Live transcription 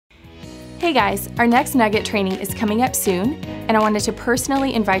Hey guys, our next Nugget training is coming up soon, and I wanted to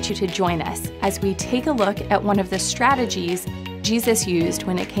personally invite you to join us as we take a look at one of the strategies Jesus used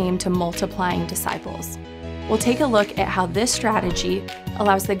when it came to multiplying disciples. We'll take a look at how this strategy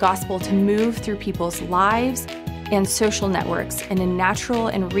allows the gospel to move through people's lives and social networks in a natural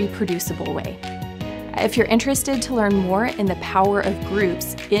and reproducible way. If you're interested to learn more in the power of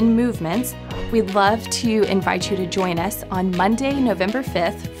groups in movements, we'd love to invite you to join us on Monday, November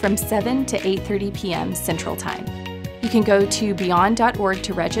 5th from 7 to 8:30 p.m. Central Time. You can go to beyond.org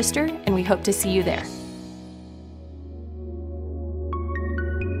to register, and we hope to see you there.